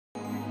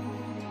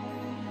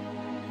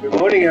Good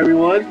morning,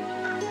 everyone.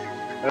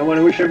 I want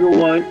to wish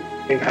everyone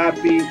a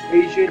happy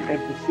Asian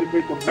and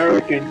Pacific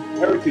American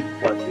Heritage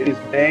Month. It is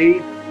May.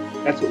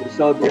 That's what we're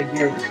celebrating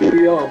here in the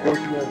studio. I'm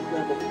working on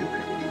several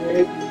pieces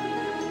today,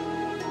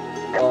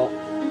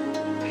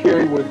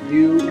 sharing with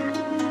you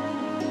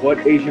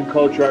what Asian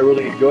culture I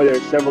really enjoy. There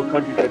are several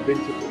countries I've been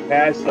to in the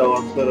past, so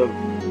I'm sort of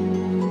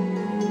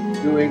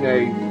doing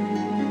a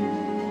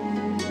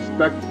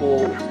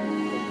respectful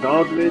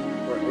acknowledgement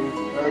for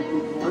Asian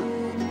Heritage Month.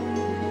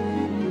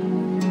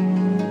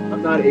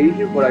 I'm not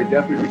Asian, but I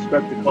definitely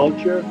respect the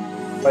culture,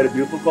 quite a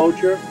beautiful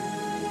culture.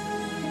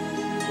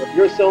 So if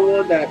you're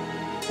someone that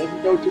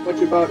doesn't know too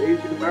much about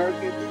Asian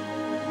Americans,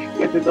 you should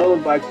get to know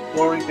them by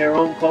exploring their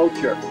own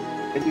culture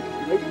and the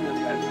consideration of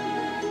that.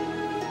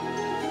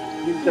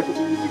 I think that's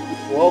something we can do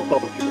for all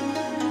cultures.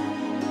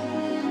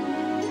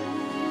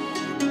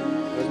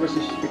 My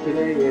message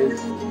today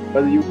is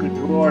whether you can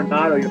draw or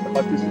not, or you have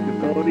autistic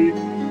ability,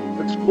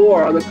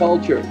 explore other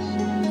cultures.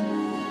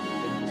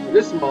 And for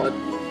this month,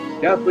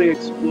 definitely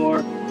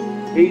explore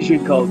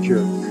Asian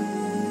cultures.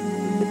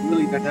 It's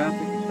really dynamic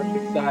and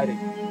very exciting,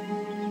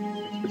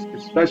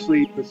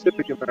 especially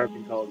Pacific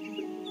American culture.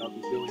 I'll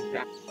be doing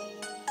that.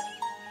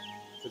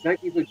 So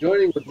thank you for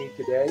joining with me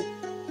today,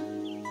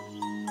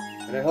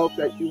 and I hope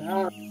that you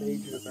have an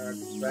Asian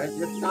American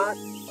friend. If not,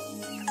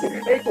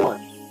 maybe make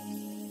one,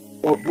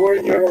 or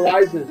broaden your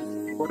horizons,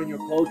 broaden your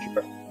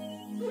culture,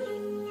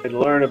 and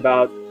learn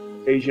about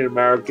Asian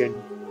American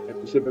and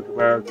Pacific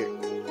American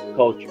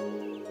culture.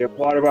 They're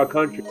part of our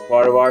country,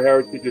 part of our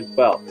heritage as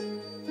well.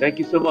 Thank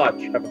you so much.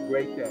 Have a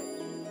great day.